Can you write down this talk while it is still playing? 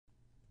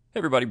Hey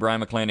everybody, Brian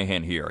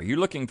McClanahan here. Are you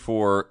looking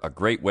for a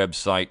great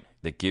website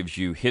that gives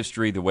you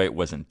history the way it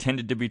was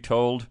intended to be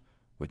told,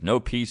 with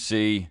no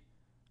PC,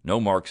 no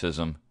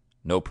Marxism,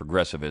 no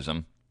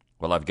progressivism?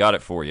 Well, I've got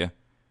it for you.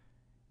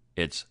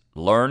 It's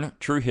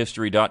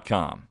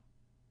LearnTrueHistory.com.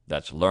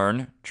 That's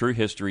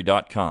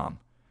LearnTrueHistory.com.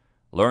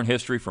 Learn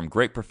history from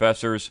great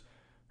professors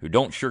who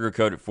don't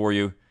sugarcoat it for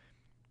you.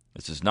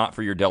 This is not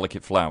for your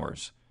delicate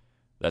flowers.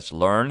 That's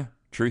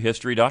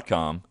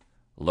LearnTrueHistory.com.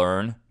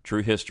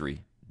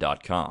 LearnTrueHistory.com.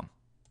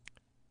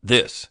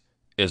 This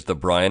is the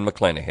Brian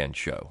McClanahan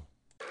Show.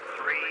 3, 2,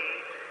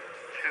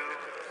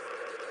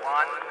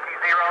 1,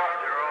 0, 0.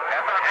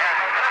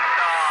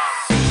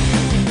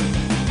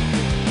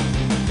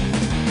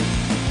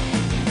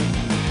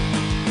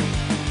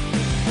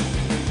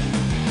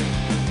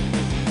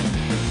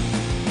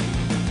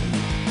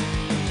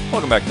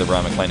 Welcome back to the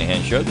Brian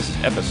McClanahan Show. This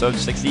is episode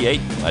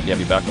 68. Glad to have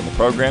you back on the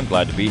program.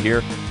 Glad to be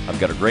here. I've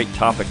got a great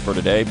topic for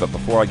today, but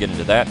before I get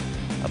into that,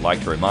 I'd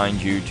like to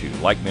remind you to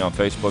like me on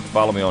Facebook,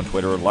 follow me on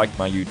Twitter, like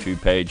my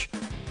YouTube page.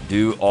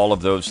 Do all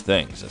of those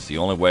things. That's the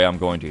only way I'm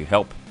going to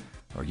help,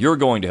 or you're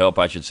going to help,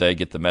 I should say,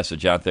 get the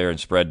message out there and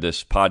spread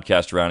this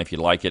podcast around if you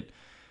like it.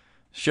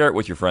 Share it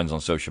with your friends on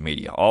social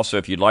media. Also,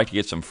 if you'd like to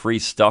get some free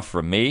stuff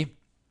from me,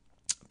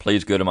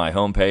 please go to my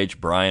homepage,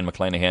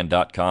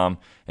 brianmcclanahan.com,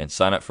 and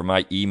sign up for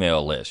my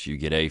email list. You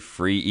get a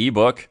free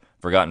ebook,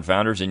 Forgotten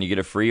Founders, and you get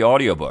a free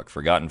audiobook,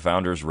 Forgotten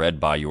Founders, read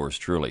by yours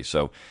truly.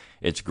 So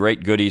it's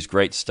great goodies,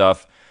 great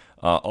stuff.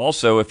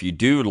 Also, if you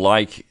do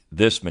like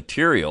this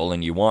material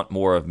and you want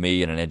more of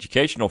me in an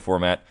educational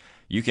format,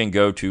 you can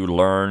go to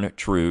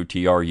LearnTrue,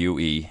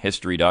 T-R-U-E,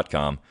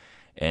 history.com.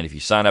 And if you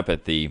sign up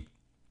at the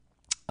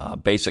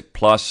Basic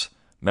Plus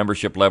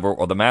membership level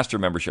or the Master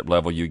membership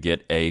level, you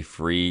get a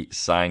free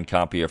signed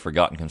copy of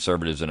Forgotten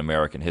Conservatives in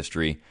American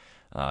History.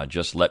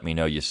 Just let me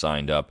know you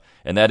signed up.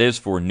 And that is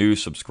for new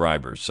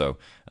subscribers. So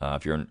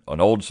if you're an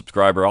old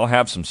subscriber, I'll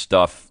have some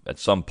stuff at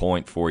some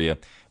point for you.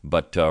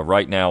 But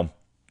right now,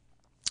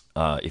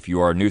 if you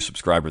are a new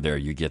subscriber there,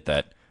 you get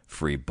that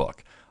free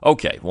book.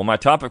 Okay, well, my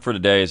topic for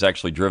today is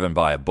actually driven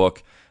by a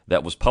book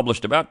that was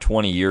published about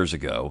 20 years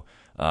ago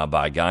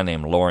by a guy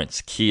named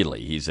Lawrence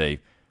Keeley. He's a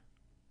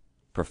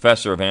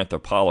professor of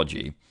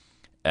anthropology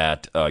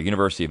at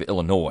University of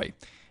Illinois.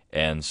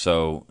 And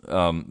so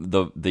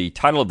the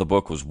title of the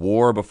book was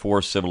War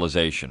Before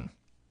Civilization.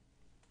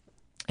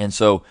 And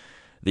so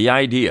the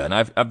idea, and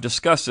I've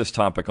discussed this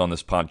topic on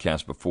this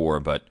podcast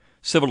before, but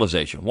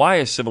civilization. Why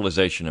is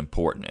civilization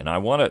important? And I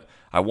want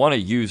to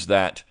use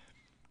that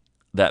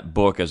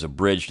book as a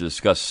bridge to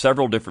discuss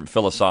several different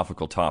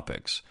philosophical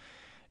topics.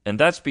 And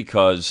that's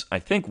because I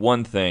think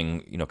one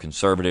thing,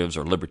 conservatives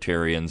or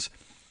libertarians,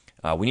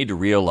 we need to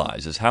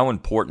realize is how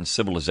important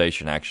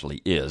civilization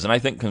actually is. And I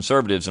think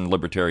conservatives and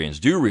libertarians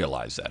do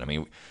realize that. I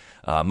mean,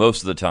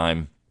 most of the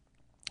time,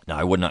 now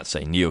I would not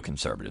say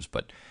neoconservatives,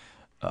 but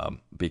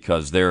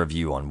because their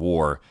view on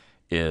war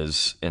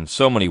is in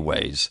so many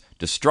ways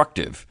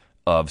destructive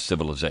of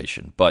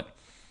civilization. But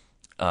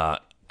I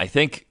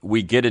think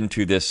we get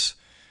into this,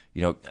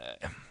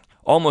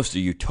 almost a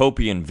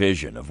utopian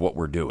vision of what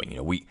we're doing.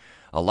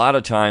 A lot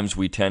of times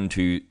we tend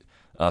to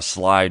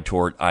slide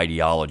toward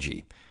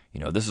ideology.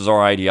 This is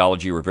our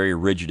ideology. We're very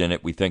rigid in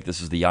it. We think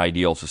this is the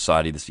ideal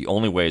society. This is the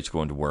only way it's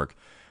going to work.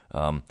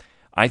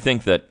 I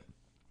think that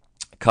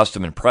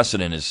custom and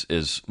precedent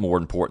is more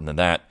important than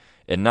that,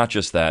 and not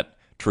just that,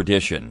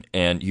 tradition.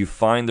 And you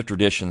find the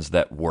traditions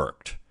that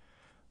worked.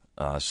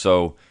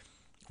 So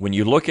when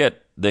you look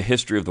at the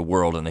history of the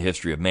world and the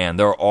history of man,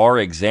 there are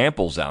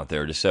examples out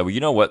there to say, well,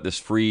 you know what, this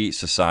free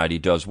society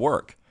does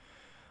work.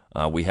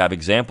 We have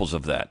examples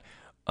of that.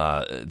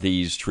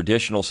 These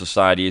traditional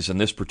societies in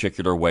this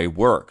particular way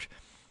worked.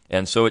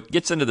 And so it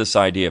gets into this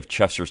idea of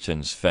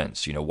Chesterton's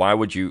fence. Why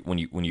would you,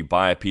 when you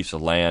buy a piece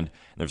of land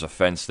and there's a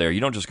fence there, you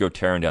don't just go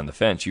tearing down the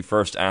fence. You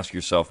first ask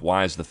yourself,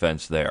 why is the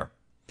fence there?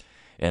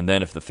 And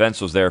then if the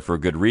fence was there for a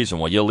good reason,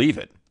 well, you'll leave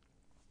it.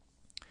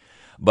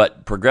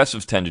 But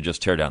progressives tend to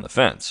just tear down the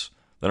fence.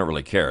 They don't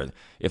really care.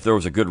 If there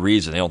was a good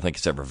reason, they don't think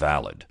it's ever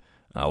valid.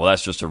 Well,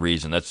 that's just a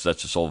reason. That's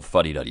just old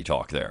fuddy-duddy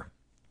talk there.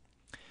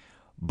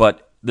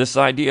 But this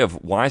idea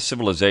of why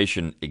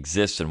civilization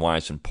exists and why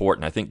it's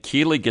important, I think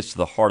Keeley gets to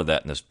the heart of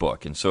that in this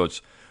book. And so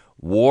it's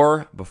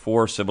War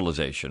Before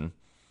Civilization,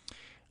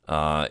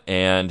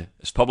 and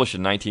it's published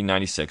in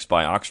 1996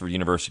 by Oxford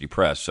University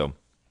Press. So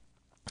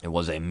it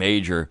was a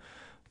major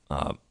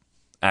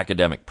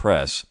academic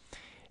press.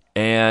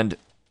 And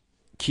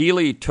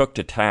Keeley took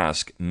to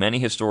task many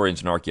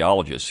historians and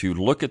archaeologists who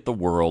look at the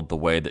world the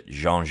way that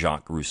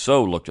Jean-Jacques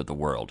Rousseau looked at the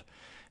world.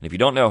 And if you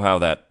don't know how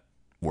that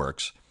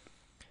works,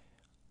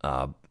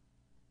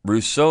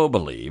 Rousseau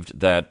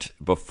believed that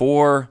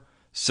before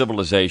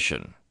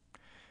civilization,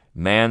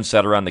 man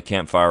sat around the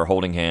campfire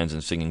holding hands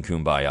and singing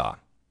Kumbaya.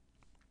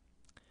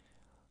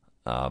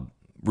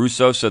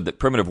 Rousseau said that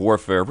primitive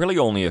warfare really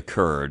only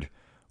occurred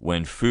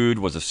when food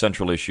was a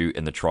central issue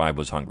and the tribe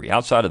was hungry.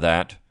 Outside of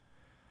that,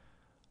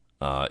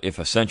 if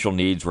essential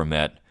needs were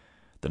met,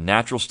 the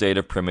natural state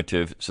of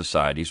primitive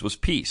societies was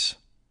peace.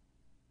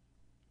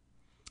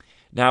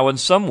 Now, in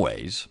some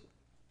ways,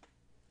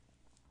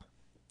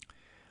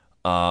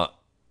 I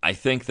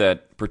think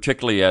that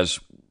particularly as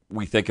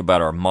we think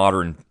about our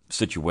modern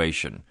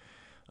situation,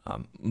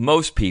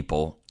 most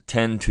people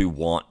tend to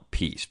want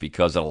peace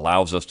because it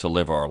allows us to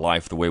live our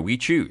life the way we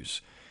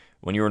choose.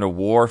 When you're in a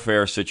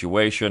warfare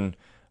situation,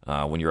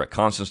 when you're at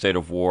constant state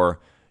of war,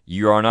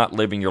 you are not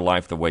living your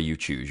life the way you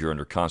choose. You're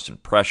under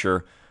constant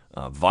pressure,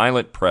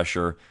 violent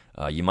pressure.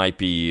 You might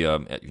be,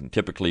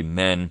 typically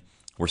men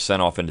were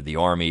sent off into the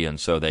army, and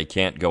so they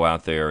can't go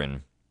out there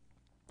and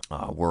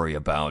worry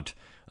about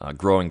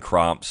growing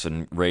crops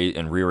and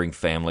rearing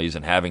families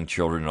and having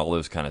children and all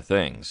those kind of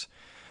things.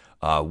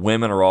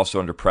 Women are also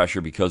under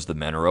pressure because the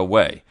men are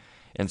away.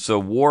 And so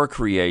war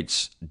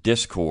creates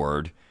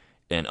discord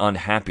and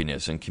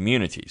unhappiness in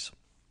communities.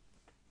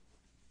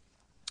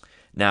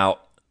 Now,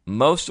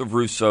 most of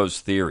Rousseau's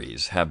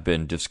theories have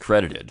been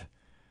discredited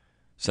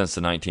since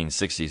the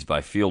 1960s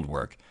by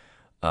fieldwork.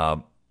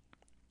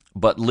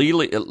 But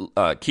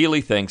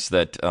Keeley thinks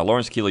that,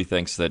 Lawrence Keeley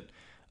thinks that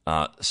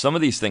some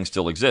of these things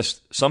still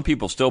exist. Some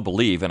people still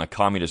believe in a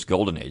communist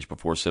golden age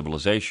before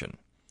civilization.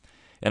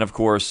 And of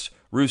course,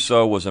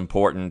 Rousseau was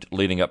important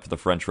leading up to the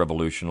French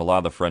Revolution. A lot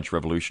of the French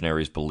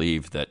revolutionaries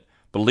believed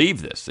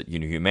this, that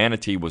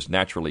humanity was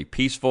naturally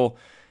peaceful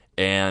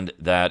and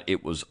that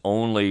it was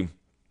only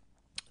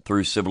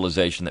through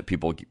civilization that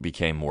people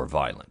became more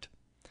violent.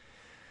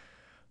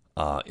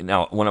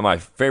 Now, one of my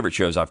favorite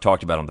shows I've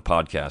talked about on the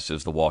podcast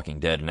is The Walking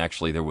Dead, and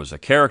actually there was a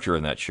character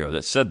in that show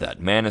that said that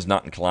man is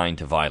not inclined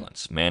to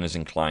violence, man is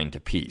inclined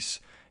to peace,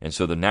 and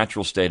so the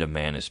natural state of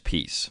man is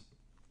peace.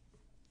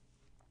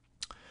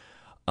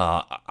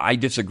 I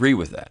disagree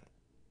with that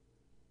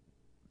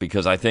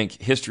because I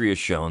think history has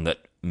shown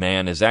that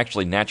man is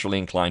actually naturally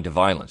inclined to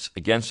violence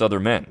against other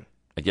men,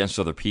 against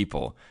other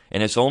people,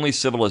 and it's only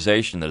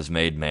civilization that has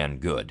made man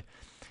good.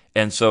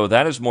 And so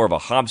that is more of a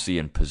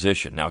Hobbesian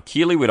position. Now,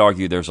 Keeley would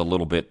argue there's a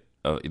little bit,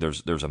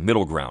 there's a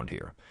middle ground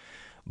here.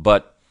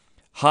 But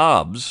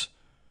Thomas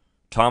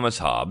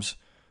Hobbes,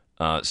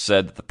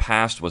 said that the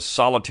past was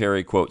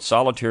solitary, quote,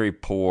 solitary,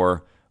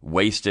 poor,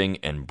 wasting,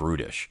 and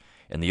brutish.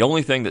 And the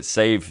only thing that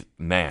saved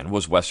man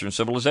was Western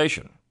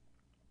civilization.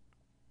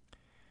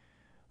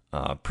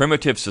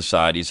 Primitive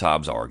societies,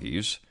 Hobbes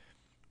argues,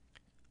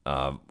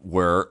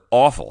 were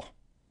awful.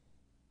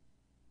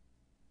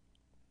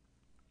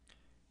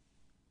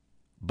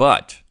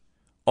 But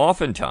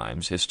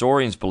oftentimes,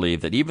 historians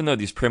believe that even though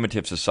these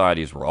primitive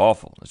societies were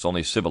awful, it's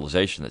only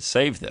civilization that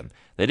saved them,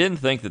 they didn't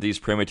think that these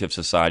primitive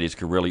societies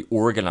could really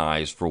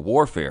organize for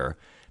warfare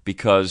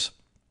because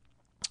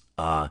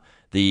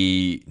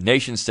the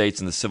nation-states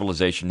and the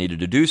civilization needed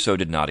to do so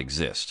did not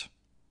exist.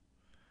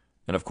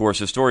 And of course,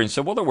 historians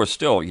said, well, there was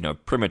still,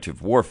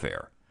 primitive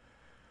warfare.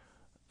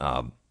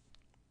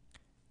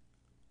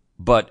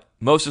 But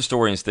most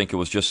historians think it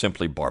was just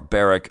simply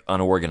barbaric,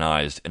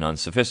 unorganized, and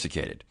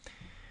unsophisticated.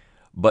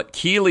 But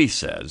Keeley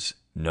says,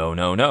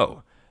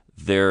 no.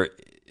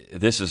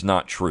 This is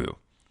not true.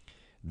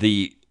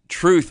 The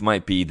truth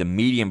might be the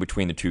medium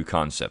between the two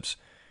concepts.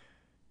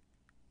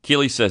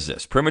 Keeley says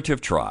this: primitive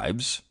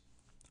tribes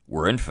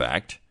were, in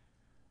fact,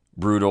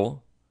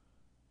 brutal.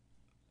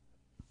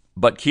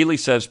 But Keeley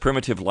says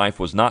primitive life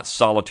was not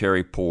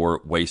solitary,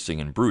 poor,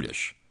 wasting, and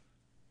brutish.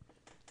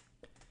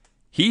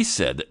 He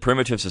said that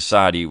primitive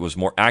society was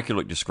more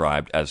accurately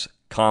described as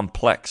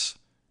complex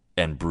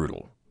and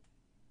brutal.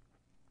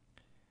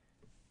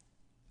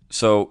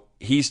 So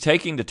he's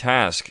taking to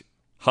task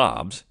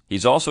Hobbes.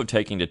 He's also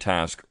taking to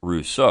task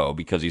Rousseau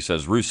because he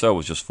says Rousseau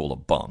was just full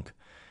of bunk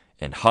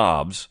and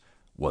Hobbes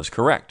was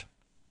correct.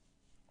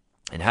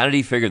 And how did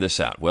he figure this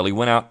out? Well, he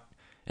went out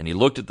and he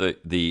looked at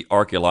the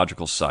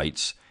archaeological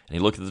sites and he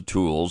looked at the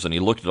tools and he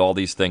looked at all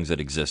these things that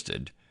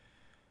existed.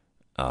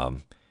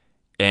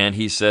 And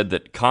he said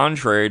that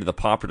contrary to the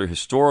popular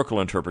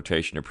historical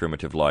interpretation of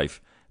primitive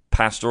life,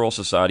 pastoral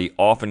society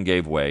often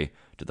gave way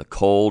to the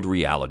cold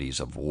realities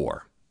of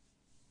war.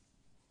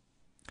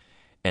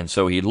 And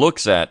so he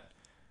looks at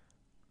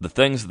the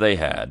things that they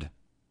had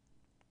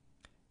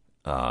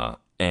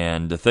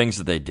and the things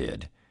that they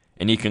did,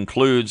 and he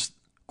concludes,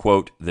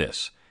 quote,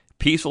 this: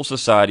 peaceful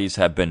societies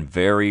have been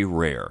very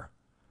rare,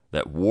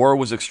 that war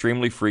was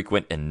extremely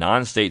frequent in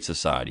non-state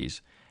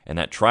societies, and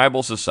that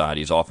tribal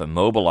societies often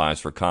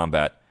mobilized for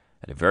combat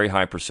at a very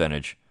high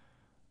percentage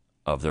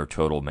of their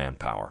total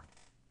manpower.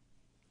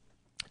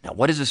 Now,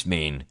 what does this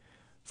mean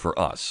for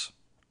us?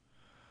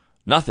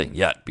 Nothing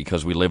yet,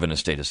 because we live in a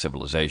state of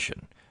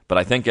civilization. But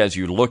I think as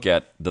you look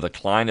at the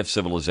decline of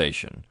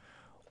civilization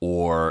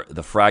or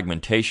the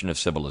fragmentation of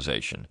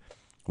civilization,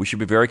 we should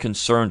be very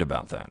concerned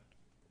about that,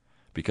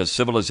 because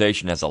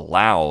civilization has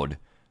allowed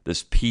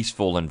this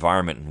peaceful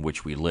environment in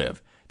which we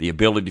live. The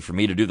ability for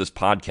me to do this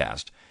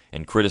podcast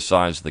and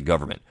criticize the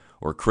government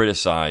or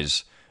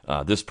criticize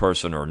this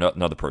person or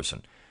another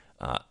person,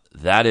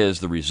 that is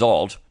the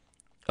result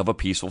of a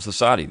peaceful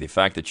society. The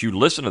fact that you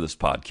listen to this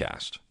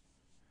podcast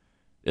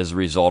is the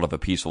result of a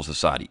peaceful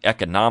society.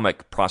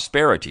 Economic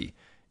prosperity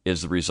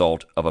is the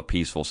result of a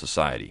peaceful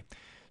society.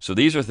 So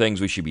these are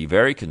things we should be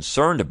very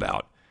concerned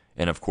about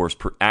and, of course,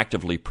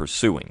 actively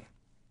pursuing.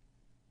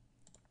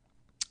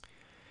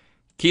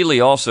 Keeley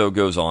also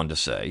goes on to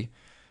say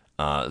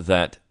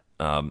that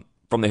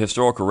from the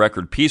historical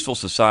record, peaceful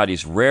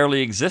societies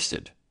rarely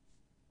existed.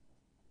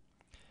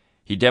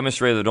 He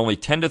demonstrated that only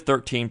 10 to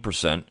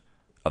 13%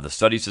 of the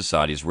studied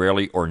societies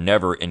rarely or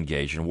never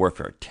engage in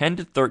warfare. 10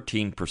 to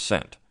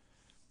 13%.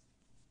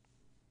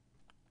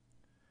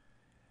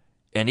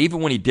 And even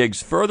when he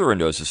digs further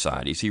into those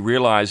societies, he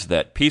realized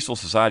that peaceful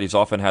societies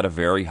often had a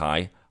very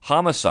high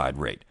homicide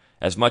rate,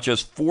 as much as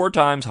 4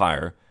 times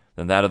higher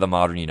than that of the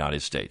modern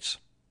United States.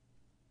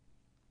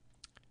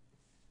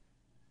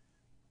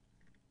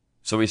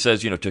 So he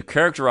says, to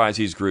characterize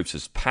these groups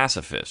as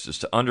pacifists is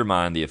to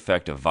undermine the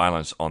effect of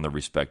violence on their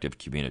respective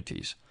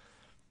communities.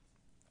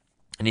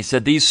 And he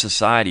said these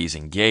societies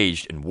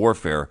engaged in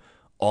warfare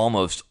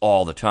almost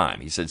all the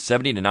time. He said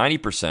 70 to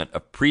 90%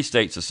 of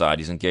pre-state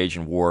societies engage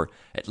in war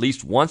at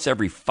least once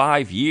every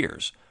 5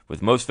 years,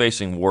 with most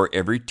facing war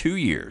every 2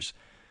 years.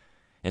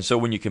 And so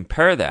when you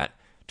compare that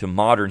to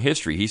modern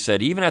history, he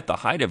said even at the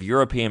height of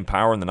European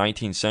power in the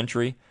 19th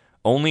century,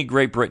 only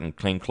Great Britain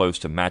came close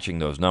to matching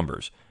those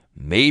numbers.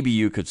 Maybe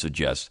you could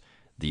suggest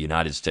the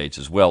United States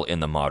as well in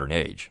the modern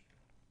age.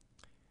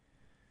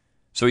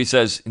 So he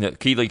says,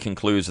 Keeley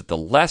concludes that the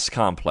less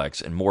complex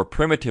and more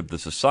primitive the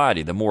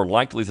society, the more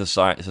likely the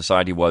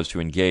society was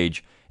to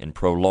engage in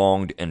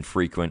prolonged and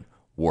frequent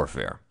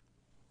warfare.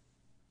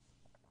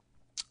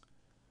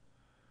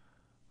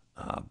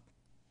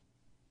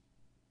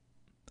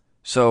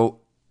 So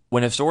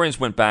when historians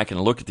went back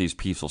and looked at these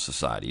peaceful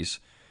societies,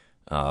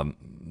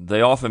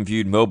 they often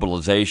viewed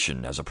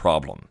mobilization as a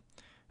problem.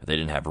 They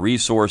didn't have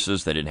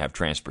resources, they didn't have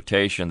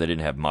transportation, they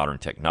didn't have modern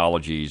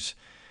technologies,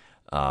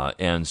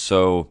 and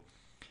so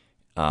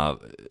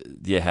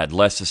you had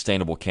less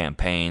sustainable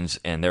campaigns,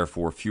 and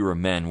therefore fewer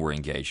men were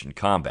engaged in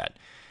combat.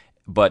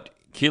 But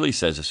Keeley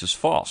says this is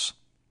false.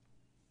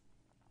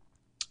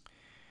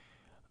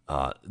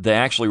 They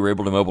actually were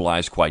able to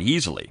mobilize quite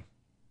easily.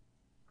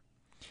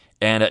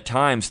 And at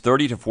times,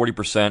 30 to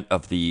 40%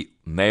 of the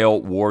male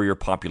warrior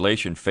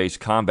population faced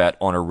combat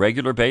on a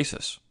regular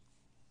basis.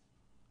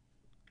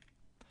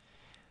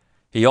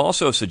 He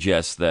also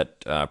suggests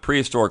that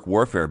prehistoric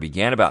warfare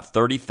began about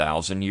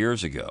 30,000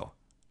 years ago.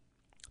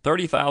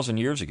 30,000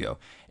 years ago.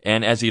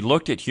 And as he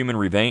looked at human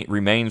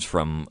remains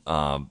from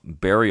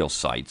burial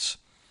sites,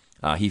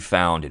 he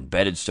found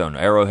embedded stone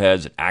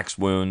arrowheads and axe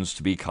wounds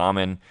to be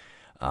common.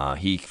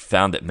 He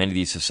found that many of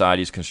these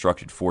societies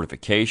constructed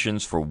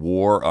fortifications for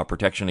war,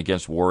 protection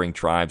against warring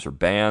tribes or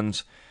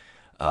bands.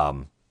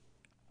 But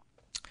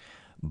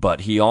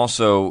he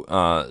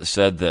also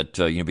said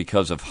that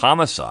because of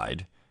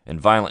homicide and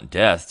violent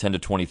death 10 to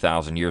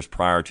 20,000 years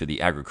prior to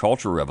the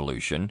agricultural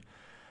revolution,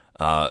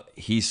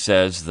 he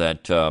says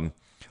that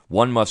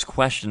one must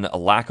question a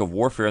lack of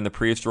warfare in the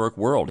prehistoric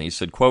world. And he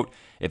said, quote,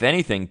 "If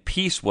anything,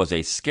 peace was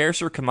a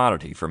scarcer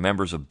commodity for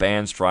members of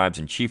bands, tribes,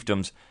 and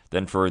chiefdoms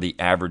than for the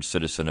average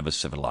citizen of a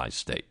civilized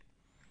state."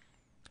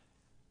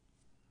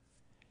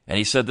 And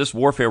he said this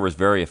warfare was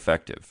very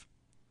effective.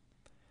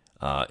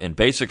 And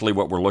basically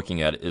what we're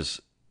looking at is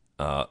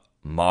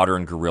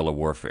modern guerrilla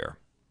warfare.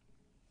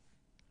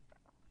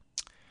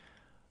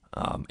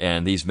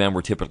 And these men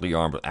were typically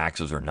armed with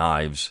axes or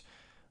knives.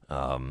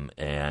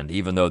 And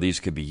even though these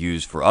could be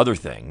used for other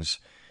things,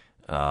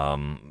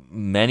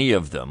 many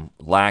of them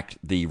lacked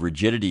the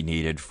rigidity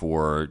needed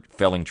for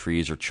felling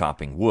trees or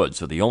chopping wood.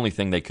 So the only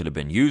thing they could have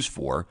been used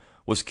for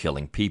was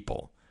killing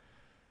people.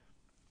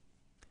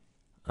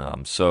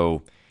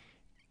 So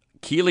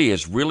Keeley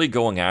is really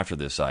going after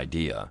this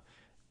idea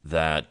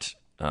that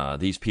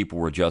these people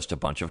were just a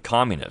bunch of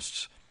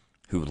communists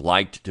who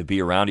liked to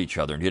be around each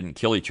other and didn't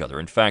kill each other.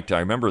 In fact, I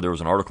remember there was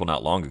an article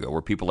not long ago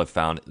where people have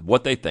found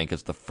what they think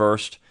is the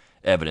first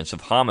evidence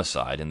of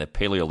homicide in the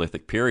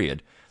Paleolithic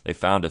period. They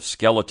found a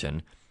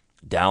skeleton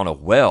down a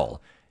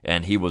well,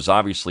 and he was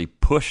obviously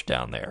pushed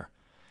down there.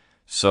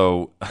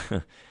 So,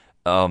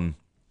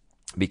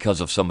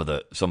 because of some of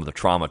the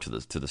trauma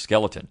to the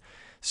skeleton.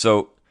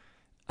 So,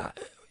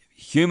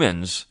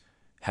 humans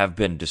have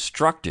been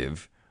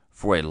destructive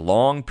for a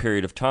long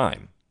period of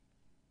time.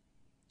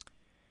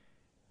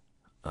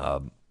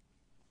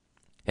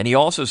 And he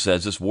also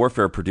says this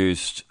warfare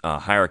produced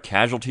higher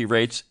casualty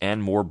rates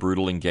and more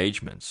brutal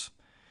engagements.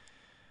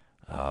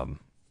 Now,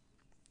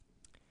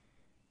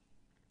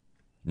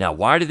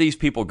 why do these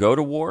people go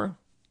to war?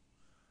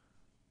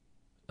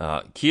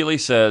 Keeley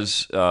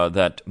says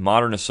that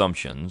modern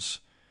assumptions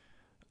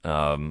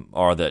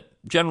are that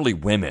generally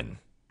women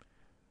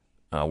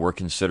were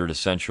considered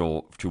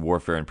essential to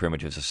warfare in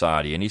primitive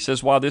society. And he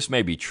says, while this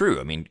may be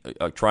true,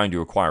 trying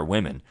to acquire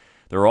women,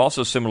 there are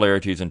also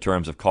similarities in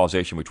terms of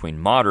causation between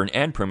modern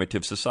and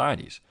primitive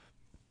societies.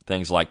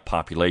 Things like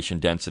population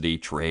density,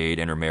 trade,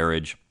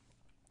 intermarriage,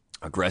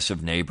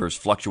 aggressive neighbors,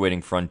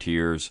 fluctuating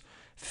frontiers,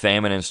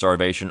 famine and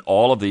starvation,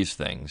 all of these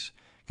things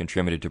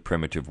contributed to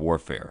primitive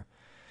warfare.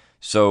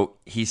 So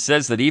he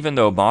says that even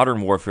though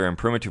modern warfare and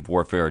primitive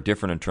warfare are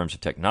different in terms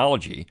of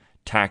technology,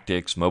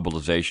 tactics,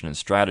 mobilization, and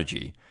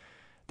strategy,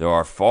 there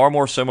are far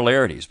more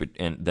similarities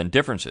than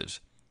differences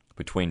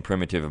between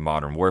primitive and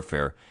modern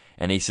warfare,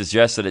 and he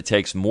suggests that it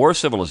takes more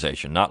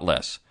civilization, not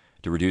less,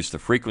 to reduce the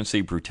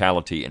frequency,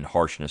 brutality, and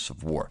harshness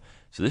of war.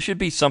 So this should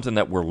be something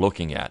that we're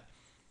looking at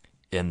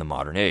in the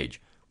modern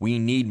age. We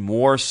need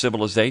more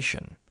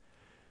civilization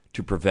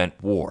to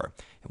prevent war.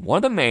 And one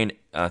of the main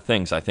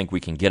things I think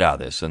we can get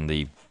out of this,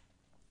 and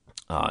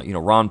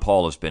Ron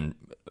Paul has been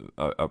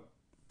a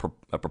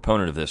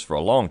proponent of this for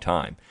a long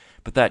time,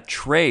 but that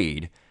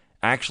trade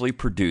actually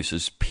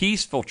produces,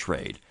 peaceful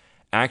trade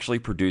actually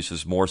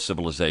produces more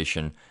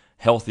civilization,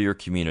 healthier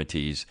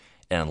communities,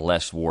 and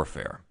less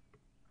warfare.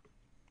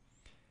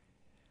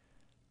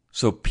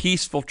 So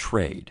peaceful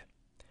trade.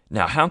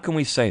 Now, how can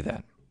we say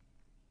that?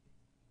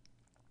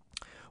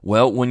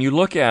 Well, when you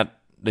look at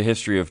the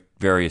history of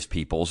various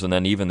peoples, and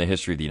then even the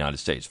history of the United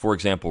States, for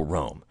example,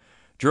 Rome,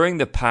 during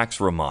the Pax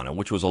Romana,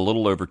 which was a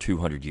little over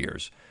 200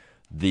 years,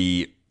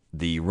 the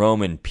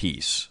Roman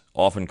peace,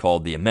 often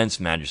called the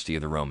immense majesty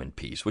of the Roman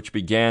peace, which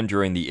began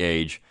during the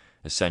age,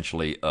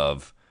 essentially,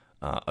 of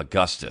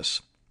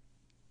Augustus.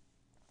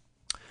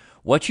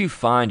 What you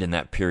find in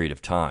that period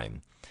of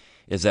time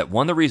is that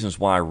one of the reasons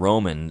why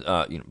Roman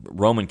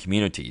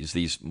communities,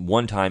 these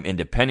one-time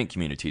independent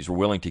communities, were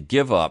willing to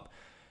give up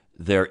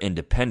their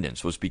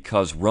independence was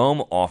because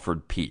Rome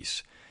offered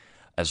peace.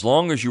 As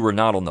long as you were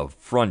not on the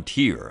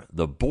frontier,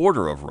 the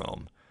border of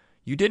Rome,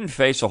 you didn't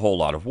face a whole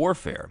lot of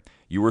warfare.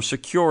 You were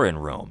secure in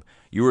Rome.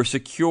 You were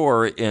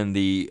secure in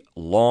the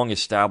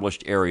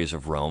long-established areas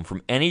of Rome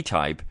from any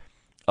type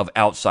of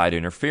outside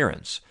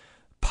interference.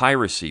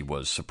 Piracy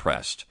was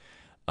suppressed.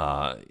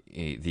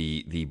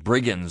 The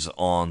brigands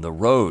on the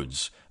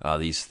roads,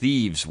 these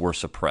thieves were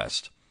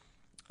suppressed.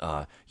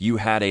 You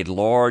had a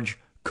large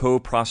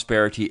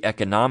co-prosperity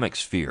economic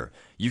sphere.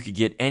 You could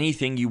get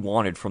anything you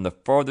wanted from the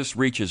farthest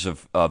reaches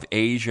of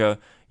Asia,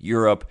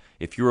 Europe.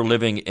 If you were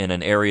living in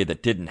an area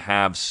that didn't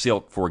have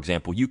silk, for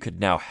example, you could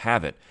now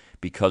have it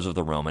because of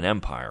the Roman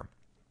Empire.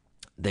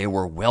 They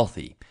were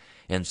wealthy.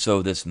 And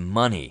so this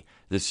money,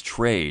 this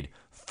trade,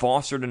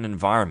 fostered an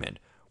environment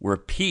where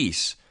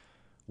peace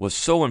was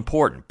so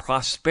important.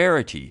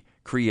 Prosperity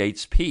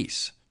creates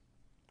peace.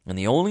 And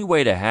the only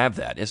way to have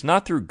that is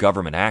not through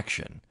government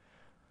action.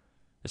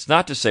 It's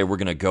not to say we're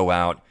going to go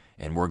out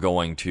and we're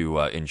going to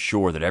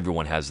ensure that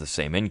everyone has the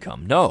same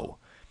income. No.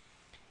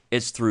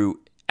 It's through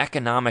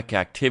economic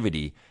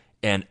activity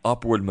and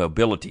upward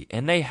mobility.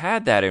 And they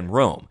had that in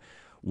Rome.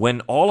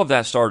 When all of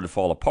that started to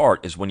fall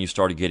apart is when you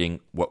started getting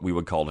what we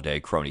would call today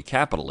crony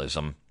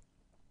capitalism,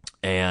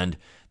 and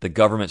the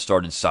government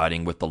started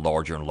siding with the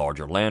larger and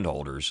larger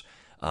landholders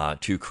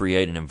to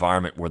create an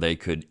environment where they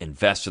could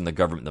invest in the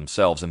government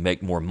themselves and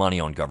make more money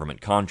on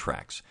government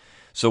contracts.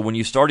 So when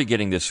you started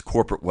getting this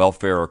corporate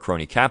welfare or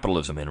crony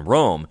capitalism in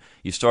Rome,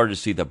 you started to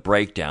see the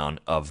breakdown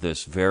of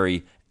this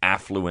very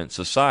affluent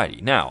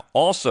society. Now,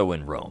 also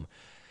in Rome,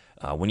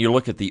 when you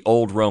look at the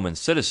old Roman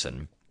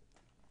citizen,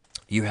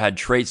 you had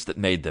traits that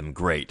made them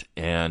great,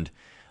 and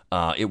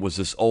it was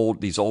these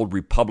old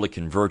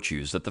republican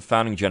virtues that the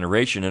founding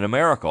generation in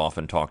America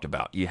often talked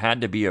about. You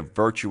had to be a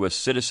virtuous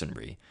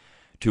citizenry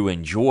to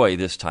enjoy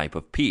this type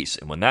of peace.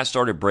 And when that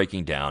started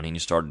breaking down and you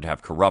started to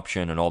have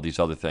corruption and all these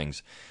other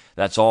things,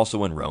 that's also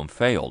when Rome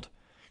failed.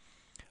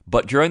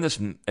 But during this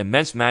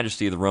immense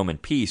majesty of the Roman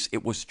peace,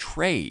 it was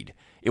trade.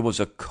 It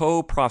was a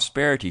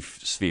co-prosperity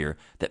sphere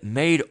that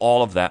made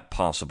all of that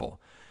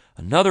possible.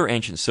 Another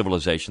ancient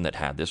civilization that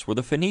had this were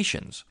the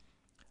Phoenicians.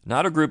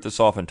 Not a group that's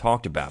often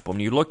talked about, but when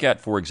you look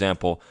at, for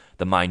example,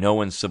 the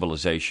Minoan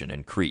civilization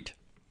in Crete,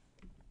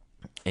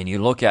 and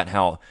you look at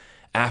how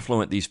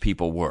affluent these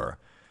people were,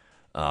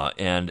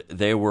 and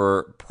they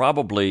were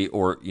probably,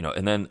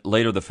 and then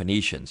later the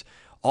Phoenicians,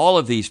 all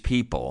of these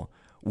people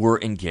were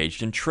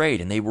engaged in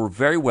trade, and they were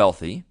very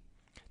wealthy.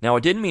 Now,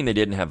 it didn't mean they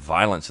didn't have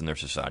violence in their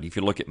society. If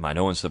you look at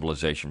Minoan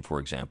civilization, for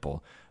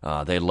example,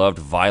 they loved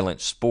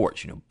violent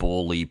sports,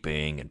 bull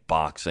leaping and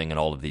boxing and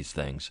all of these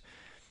things.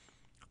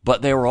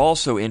 But they were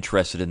also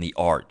interested in the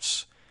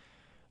arts.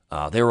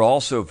 They were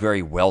also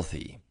very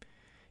wealthy.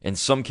 In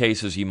some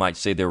cases, you might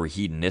say they were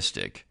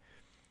hedonistic.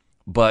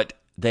 But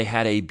they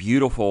had a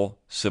beautiful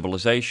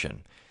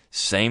civilization.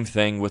 Same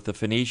thing with the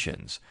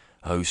Phoenicians,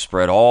 who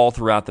spread all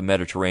throughout the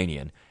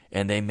Mediterranean,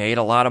 and they made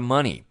a lot of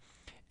money.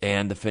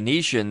 And the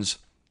Phoenicians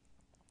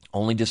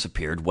only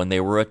disappeared when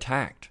they were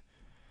attacked.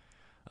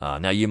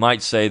 Now, you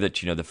might say that,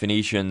 the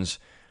Phoenicians,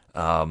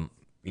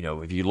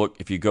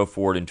 if you go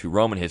forward into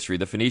Roman history,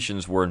 the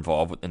Phoenicians were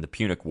involved in the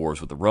Punic Wars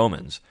with the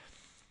Romans.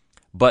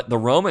 But the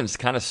Romans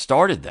kind of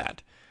started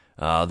that.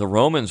 The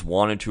Romans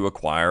wanted to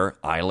acquire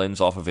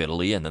islands off of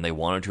Italy, and then they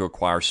wanted to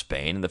acquire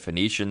Spain, and the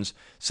Phoenicians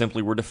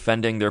simply were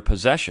defending their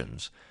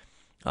possessions.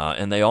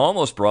 And they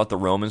almost brought the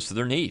Romans to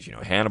their knees.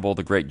 Hannibal,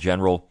 the great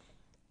general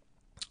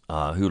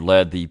who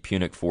led the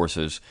Punic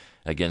forces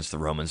against the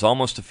Romans,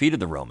 almost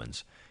defeated the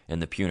Romans in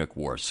the Punic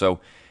War.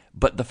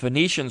 But the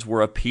Phoenicians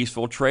were a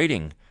peaceful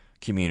trading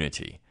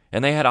community,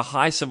 and they had a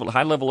high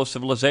level of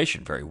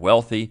civilization, very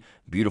wealthy,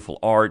 beautiful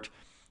art.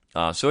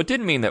 So it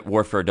didn't mean that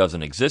warfare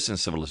doesn't exist in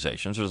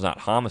civilizations. There's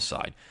not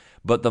homicide.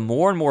 But the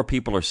more and more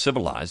people are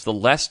civilized, the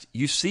less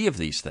you see of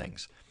these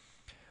things.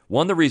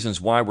 One of the reasons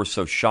why we're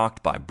so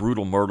shocked by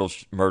brutal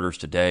murders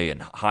today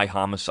and high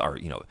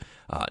homicide,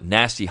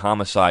 nasty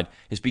homicide,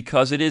 is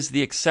because it is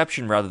the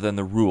exception rather than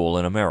the rule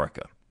in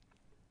America.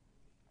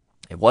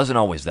 It wasn't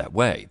always that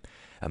way.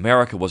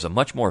 America was a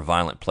much more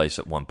violent place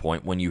at one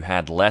point when you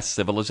had less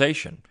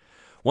civilization.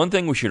 One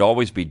thing we should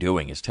always be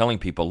doing is telling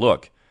people,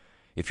 look,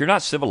 if you're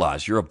not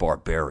civilized, you're a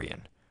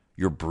barbarian.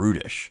 You're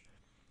brutish.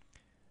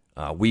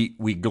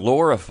 We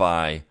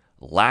glorify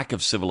lack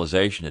of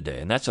civilization today,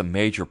 and that's a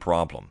major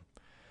problem.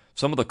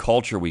 Some of the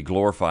culture we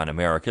glorify in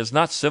America is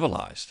not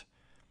civilized.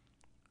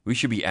 We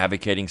should be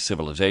advocating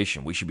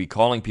civilization. We should be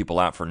calling people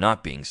out for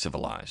not being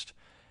civilized.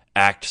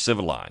 Act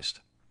civilized.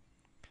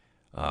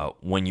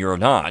 When you're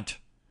not,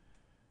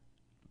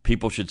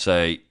 people should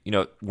say,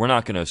 we're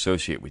not going to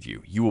associate with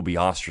you. You will be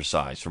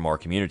ostracized from our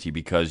community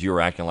because you're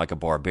acting like a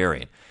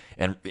barbarian.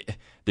 And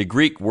the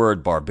Greek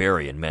word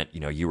barbarian meant,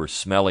 you were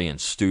smelly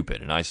and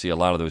stupid. And I see a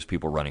lot of those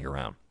people running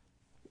around.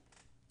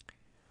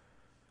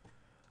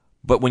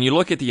 But when you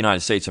look at the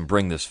United States and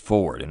bring this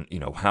forward,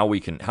 and how we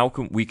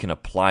can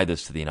apply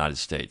this to the United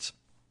States,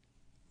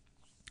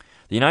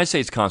 the United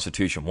States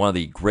Constitution, one of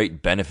the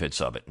great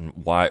benefits of it and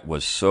why it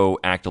was so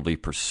actively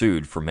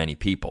pursued for many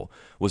people,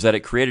 was that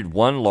it created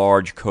one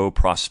large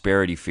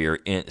co-prosperity sphere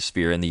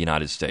in the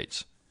United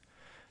States.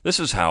 This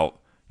is how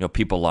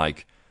people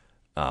like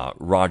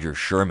Roger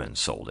Sherman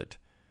sold it,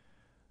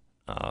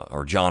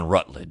 or John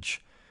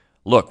Rutledge.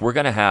 Look, we're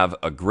going to have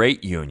a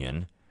great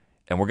union,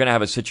 and we're going to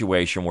have a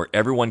situation where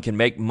everyone can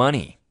make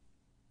money.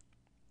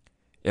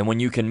 And when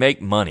you can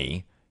make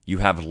money, you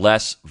have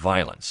less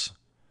violence.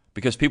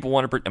 Because people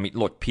want to,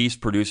 look, peace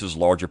produces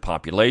larger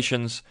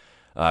populations,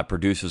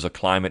 produces a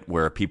climate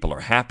where people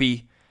are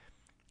happy.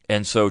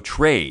 And so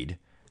trade,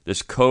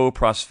 this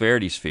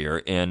co-prosperity sphere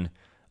in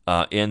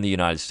the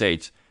United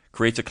States,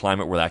 creates a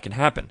climate where that can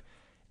happen.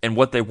 And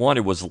what they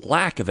wanted was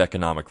lack of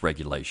economic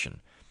regulation.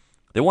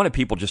 They wanted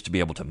people just to be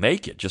able to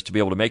make it, just to be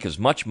able to make as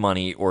much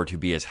money or to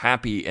be as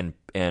happy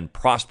and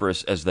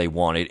prosperous as they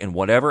wanted in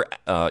whatever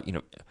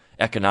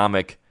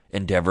economic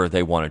endeavor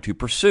they wanted to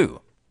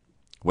pursue,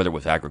 whether it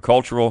was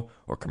agricultural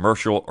or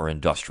commercial or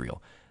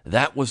industrial.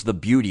 That was the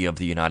beauty of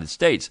the United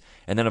States.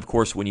 And then, of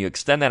course, when you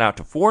extend that out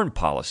to foreign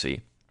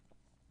policy,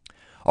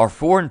 our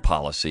foreign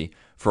policy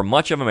for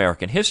much of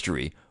American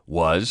history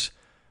was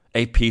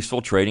a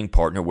peaceful trading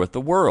partner with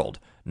the world,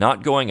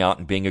 not going out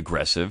and being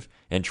aggressive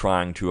and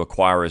trying to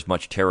acquire as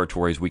much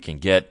territory as we can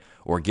get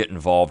or get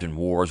involved in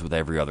wars with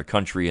every other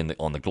country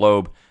on the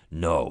globe.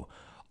 No.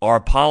 Our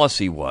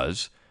policy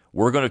was,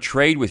 we're going to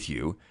trade with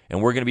you,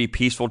 and we're going to be a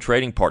peaceful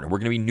trading partner. We're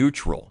going to be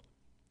neutral.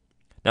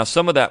 Now,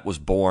 some of that was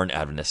born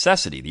out of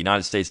necessity. The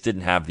United States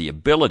didn't have the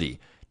ability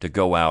to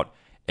go out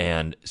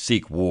and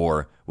seek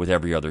war with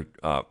every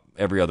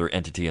other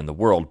entity in the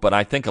world. But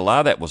I think a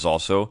lot of that was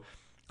also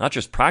not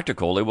just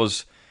practical.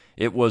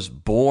 It was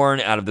born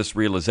out of this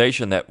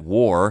realization that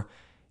war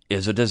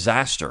is a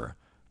disaster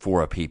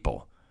for a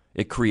people.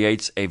 It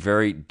creates a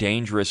very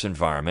dangerous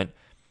environment.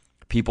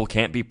 People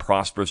can't be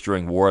prosperous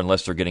during war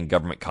unless they're getting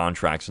government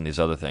contracts and these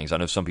other things. I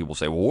know some people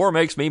say, well, war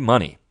makes me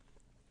money.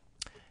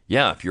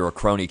 Yeah, if you're a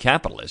crony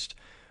capitalist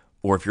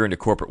or if you're into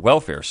corporate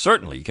welfare,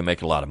 certainly you can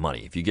make a lot of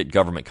money. If you get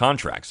government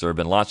contracts, there have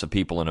been lots of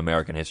people in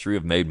American history who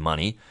have made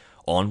money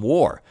on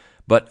war.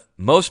 But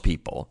most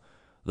people,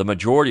 the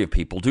majority of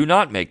people, do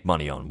not make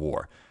money on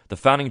war. The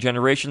founding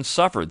generation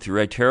suffered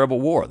through a terrible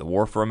war, the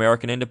War for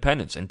American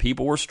Independence, and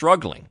people were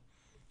struggling.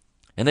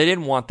 And they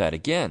didn't want that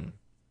again.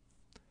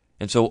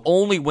 And so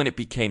only when it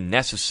became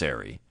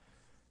necessary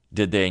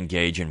did they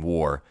engage in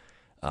war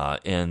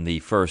in the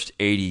first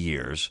 80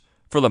 years,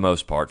 for the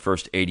most part,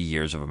 first 80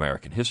 years of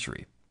American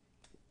history.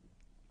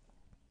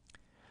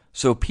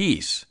 So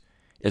peace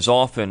is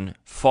often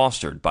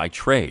fostered by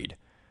trade,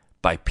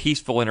 by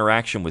peaceful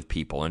interaction with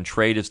people, and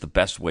trade is the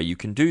best way you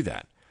can do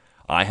that.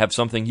 I have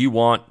something you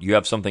want, you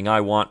have something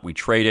I want, we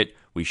trade it,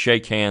 we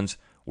shake hands,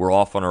 we're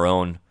off on our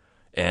own,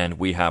 and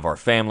we have our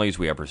families,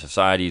 we have our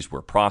societies,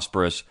 we're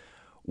prosperous,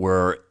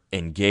 we're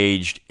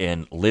engaged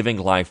in living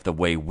life the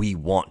way we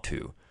want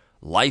to.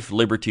 Life,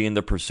 liberty, and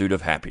the pursuit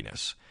of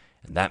happiness.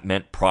 And that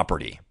meant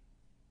property.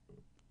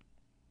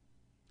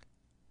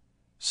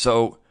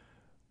 So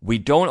we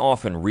don't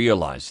often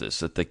realize this,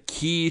 that the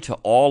key to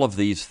all of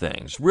these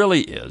things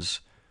really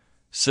is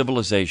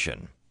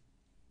civilization.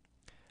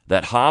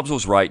 That Hobbes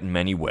was right in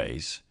many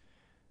ways,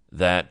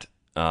 that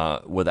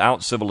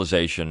without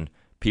civilization,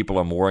 people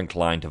are more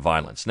inclined to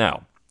violence.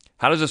 Now,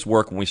 how does this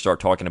work when we start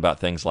talking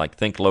about things like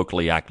think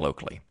locally, act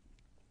locally?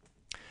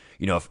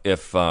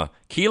 If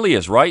Keeley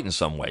is right in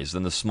some ways,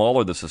 then the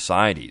smaller the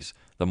societies,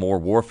 the more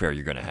warfare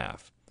you're going to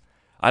have.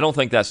 I don't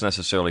think that's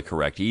necessarily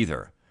correct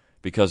either,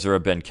 because there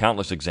have been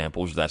countless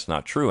examples that's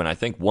not true. And I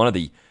think one of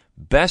the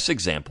best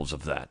examples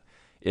of that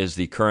is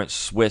the current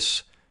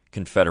Swiss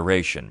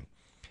Confederation,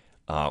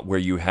 where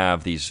you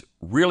have these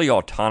really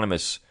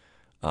autonomous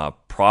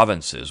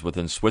provinces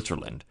within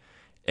Switzerland,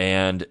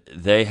 and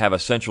they have a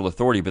central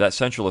authority, but that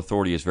central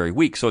authority is very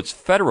weak. So it's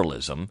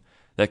federalism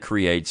that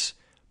creates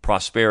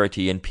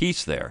prosperity and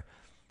peace there.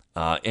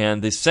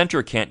 And the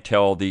center can't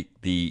tell the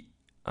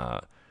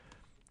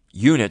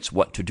units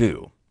what to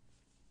do.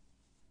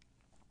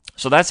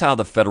 So that's how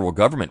the federal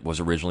government was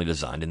originally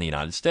designed in the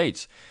United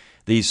States.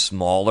 These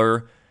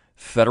smaller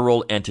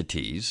federal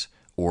entities,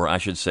 or I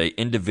should say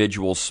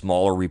individual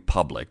smaller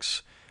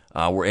republics,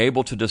 were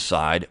able to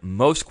decide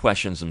most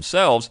questions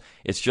themselves.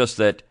 It's just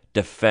that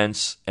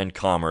defense and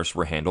commerce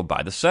were handled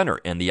by the center.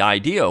 And the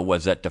idea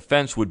was that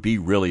defense would be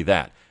really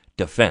that,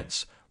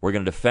 defense. We're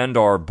going to defend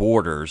our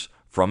borders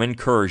from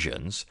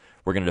incursions.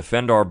 We're going to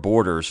defend our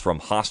borders from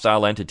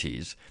hostile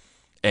entities.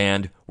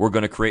 And we're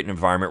going to create an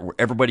environment where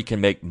everybody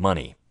can make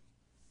money.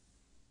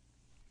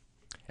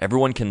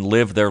 Everyone can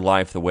live their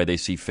life the way they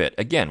see fit.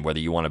 Again, whether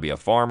you want to be a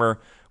farmer,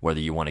 whether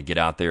you want to get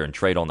out there and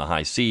trade on the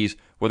high seas,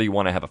 whether you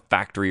want to have a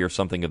factory or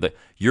something of that,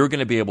 you're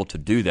going to be able to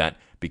do that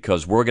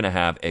because we're going to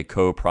have a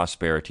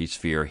co-prosperity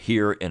sphere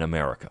here in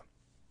America.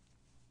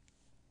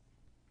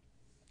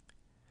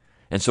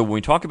 And so when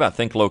we talk about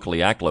think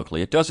locally, act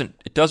locally, it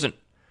doesn't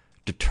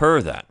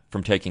deter that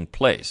from taking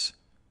place.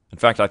 In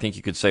fact, I think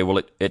you could say,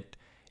 well,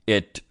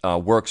 it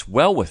works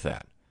well with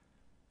that.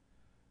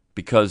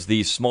 Because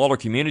these smaller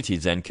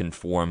communities then can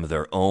form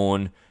their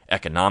own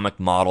economic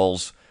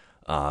models.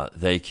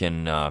 They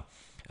can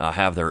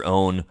have their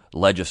own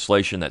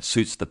legislation that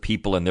suits the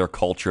people and their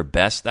culture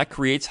best. That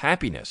creates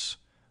happiness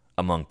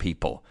among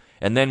people.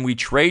 And then we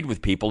trade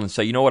with people and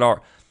say, you know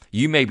what,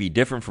 you may be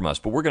different from us,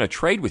 but we're going to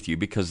trade with you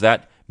because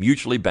that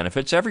mutually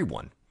benefits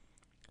everyone.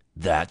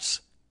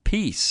 That's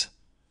peace.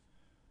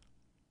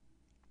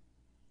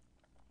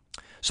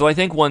 So I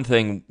think one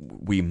thing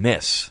we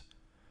miss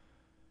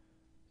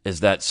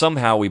is that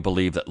somehow we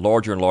believe that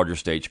larger and larger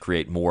states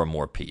create more and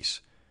more peace.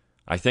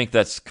 I think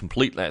that's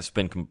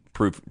been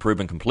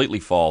proven completely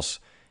false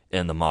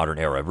in the modern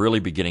era, really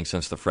beginning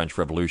since the French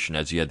Revolution,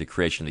 as you had the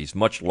creation of these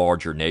much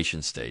larger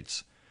nation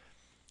states.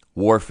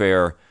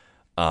 Warfare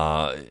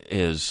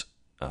is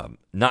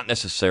not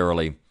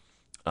necessarily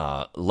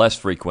less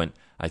frequent.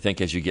 I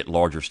think as you get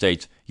larger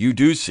states, you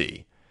do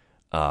see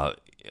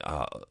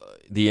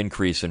the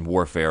increase in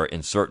warfare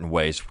in certain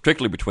ways,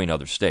 particularly between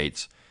other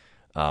states.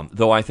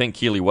 Though I think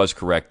Keeley was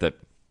correct that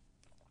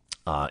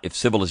if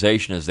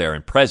civilization is there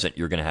and present,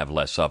 you're going to have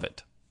less of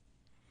it.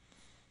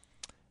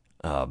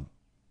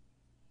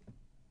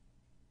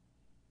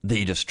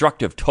 The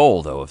destructive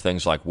toll, though, of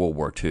things like World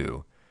War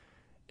II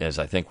is,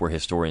 I think, where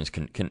historians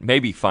can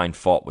maybe find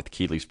fault with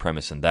Keeley's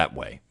premise in that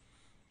way.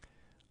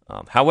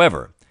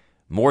 However,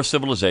 more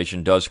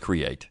civilization does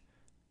create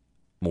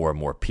more and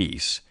more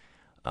peace,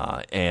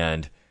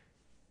 and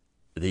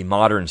the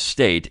modern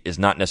state is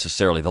not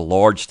necessarily, the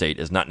large state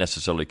is not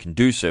necessarily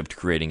conducive to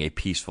creating a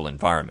peaceful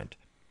environment.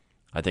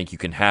 I think you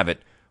can have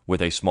it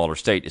with a smaller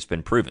state. It's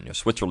been proven.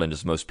 Switzerland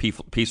is the most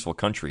peaceful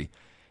country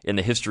in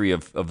the history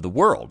of the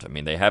world. I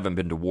mean, they haven't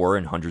been to war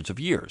in hundreds of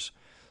years.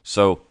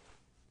 So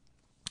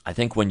I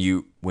think when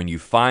you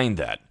find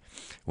that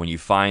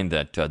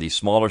these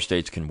smaller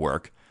states can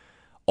work,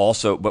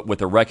 also, but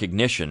with a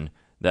recognition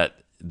that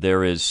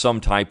there is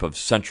some type of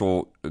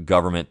central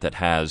government that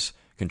has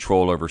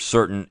control over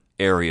certain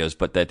areas,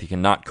 but that they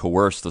cannot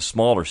coerce the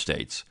smaller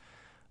states,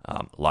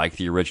 like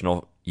the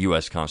original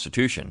U.S.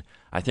 Constitution,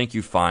 I think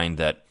you find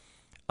that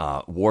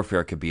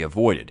warfare could be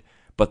avoided.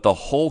 But the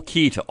whole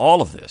key to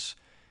all of this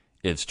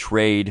is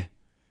trade.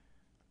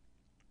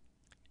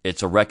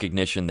 It's a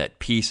recognition that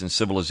peace and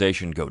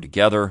civilization go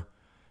together,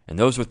 and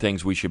those are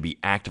things we should be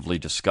actively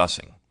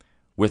discussing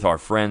with our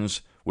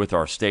friends, with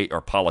our state,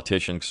 our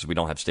politicians, because we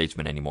don't have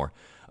statesmen anymore,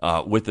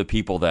 with the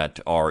people that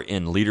are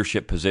in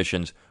leadership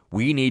positions.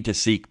 We need to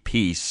seek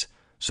peace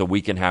so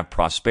we can have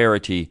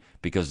prosperity,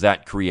 because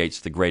that creates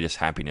the greatest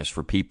happiness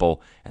for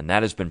people, and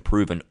that has been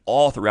proven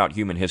all throughout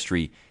human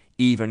history,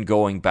 even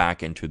going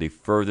back into the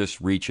furthest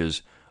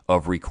reaches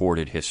of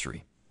recorded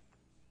history.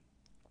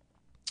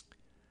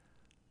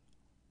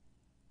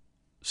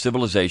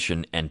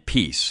 Civilization and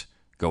peace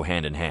go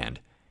hand in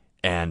hand,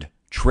 and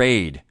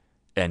trade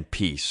and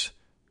peace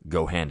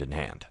go hand in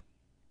hand.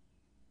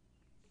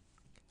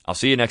 I'll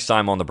see you next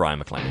time on The Brion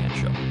McClanahan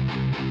Show.